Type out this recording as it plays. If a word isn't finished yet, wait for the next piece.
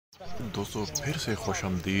दोस्तों फिर से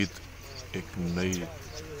खुशामदीद एक नई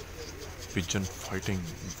पिजन फाइटिंग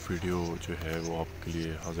वीडियो जो है वो आपके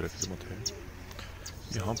लिए हाजिर खिदमत है।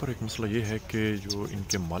 यहाँ पर एक मसला ये है कि जो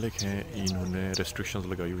इनके मालिक हैं इन्होंने रेस्ट्रिक्शंस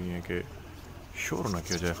लगाई हुई हैं कि शोर ना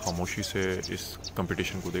किया जाए, खामोशी से इस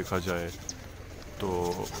कंपटीशन को देखा जाए। तो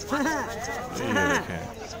ये देखें,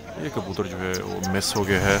 ये कबूतर जो है वो मिस हो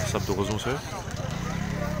गया है सब दो गज़ों से।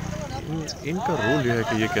 इनका रूल ये है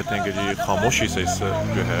कि ये कहते हैं कि जी खामोशी से इस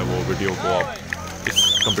जो है वो वीडियो को आप इस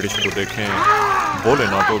कंपटीशन को देखें, बोले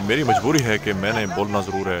ना। तो मेरी मजबूरी है कि मैंने बोलना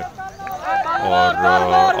ज़रूर है और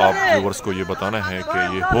आप व्यूवर्स को ये बताना है कि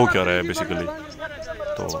ये हो क्या रहा है बेसिकली।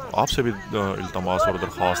 तो आपसे भी इल्तमास और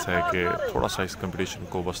दरख्वास्त है कि थोड़ा सा इस कंपटीशन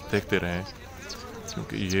को बस देखते रहें,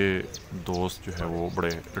 क्योंकि ये दोस्त जो है वो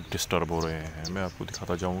बड़े डिस्टर्ब हो रहे हैं। मैं आपको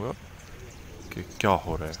दिखाता जाऊँगा कि क्या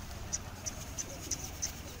हो रहा है।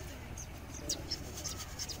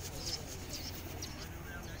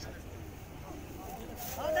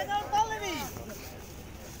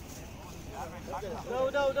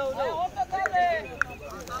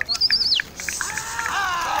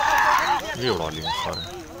 ये उड़ा लिए सारे,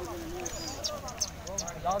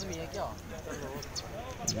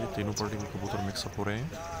 ये तीनों पार्टी के कबूतर मिक्सअप हो रहे हैं।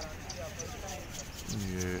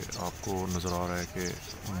 ये आपको नज़र आ रहा है कि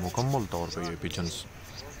मुकम्मल तौर पे ये पिजन्स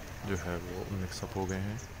जो है वो मिक्सअप हो गए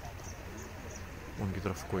हैं। उनकी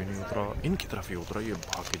तरफ कोई नहीं उतरा, इनकी तरफ ही उतरा। ये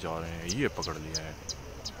भाग के जा रहे हैं, ये पकड़ लिया है।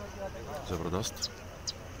 ज़बरदस्त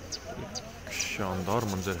शानदार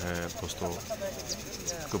मंजर है दोस्तों।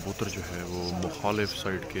 कबूतर जो है वो मुखालिफ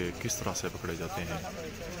साइड के किस तरह से पकड़े जाते हैं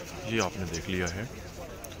ये आपने देख लिया है।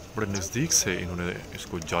 बड़े नज़दीक से इन्होंने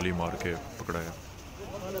इसको जाली मार के पकड़ा है।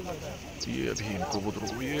 ये अभी इनको कबूतर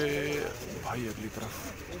को ये भाई अगली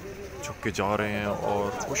तरफ झुक के जा रहे हैं और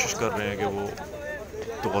कोशिश कर रहे हैं कि वो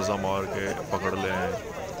तवज़ा मार के पकड़ लें।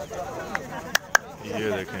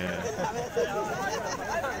 ये देखें,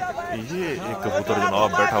 ये एक कबूतर जनाब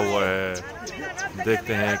बैठा हुआ है,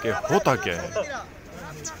 देखते हैं कि होता क्या है।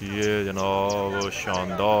 ये जनाब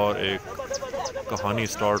शानदार एक कहानी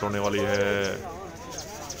स्टार्ट होने वाली है।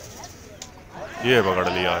 ये पकड़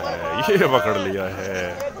लिया है, ये पकड़ लिया है,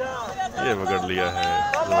 ये पकड़ लिया है।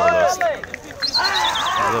 ज़बरदस्त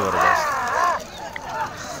ज़बरदस्त,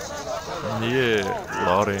 ये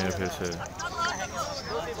उड़ा रहे हैं फिर से।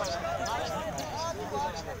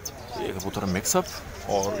 ये कबूतर मिक्सअप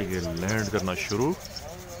और ये लैंड करना शुरू।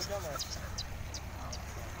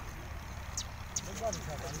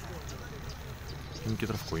 इनकी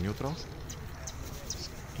तरफ कोई नहीं उतरा,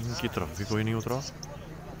 इनकी तरफ भी कोई नहीं उतरा।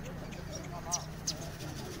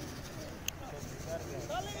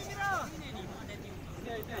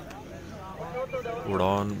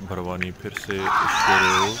 उड़ान भरवानी फिर से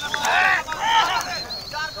शुरू।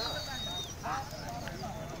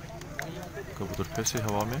 कबूतर फिर से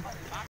हवा में।